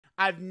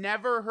I've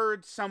never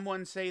heard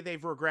someone say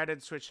they've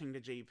regretted switching to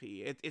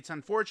JP. It's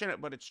unfortunate,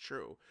 but it's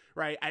true,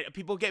 right?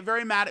 People get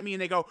very mad at me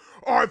and they go,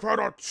 oh, I've had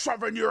a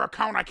 7-year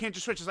account, I can't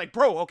just switch. It's like,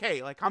 bro,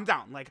 okay, like, calm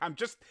down. Like, I'm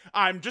just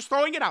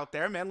throwing it out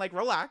there, man. Like,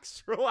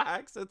 relax.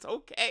 It's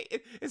okay.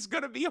 It's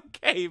gonna be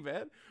okay,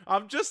 man.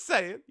 I'm just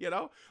saying, you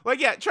know? Like,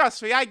 yeah,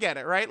 trust me, I get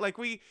it, right? Like,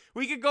 we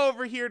could go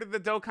over here to the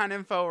Dokkan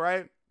info,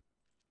 right?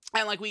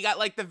 And, like, we got,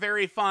 like, the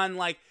very fun,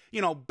 like,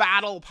 you know,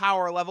 battle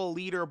power level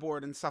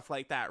leaderboard and stuff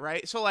like that,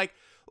 right? So, like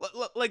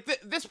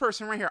this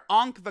person right here,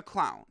 Onk the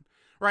Clown,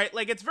 right?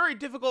 Like, it's very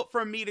difficult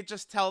for me to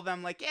just tell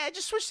them, like, yeah,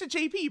 just switch to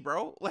JP,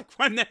 bro. Like,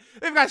 when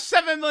they've got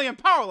 7 million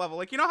power level.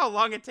 Like, you know how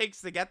long it takes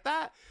to get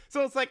that?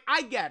 So, it's like,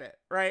 I get it,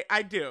 right?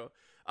 I do.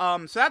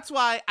 So that's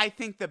why I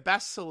think the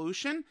best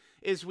solution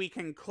is we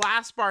can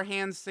clasp our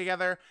hands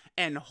together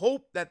and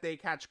hope that they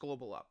catch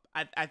Global up.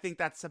 I think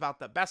that's about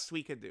the best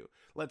we could do.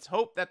 Let's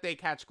hope that they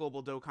catch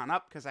Global Dokkan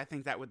up, because I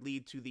think that would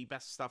lead to the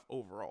best stuff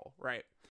overall, right?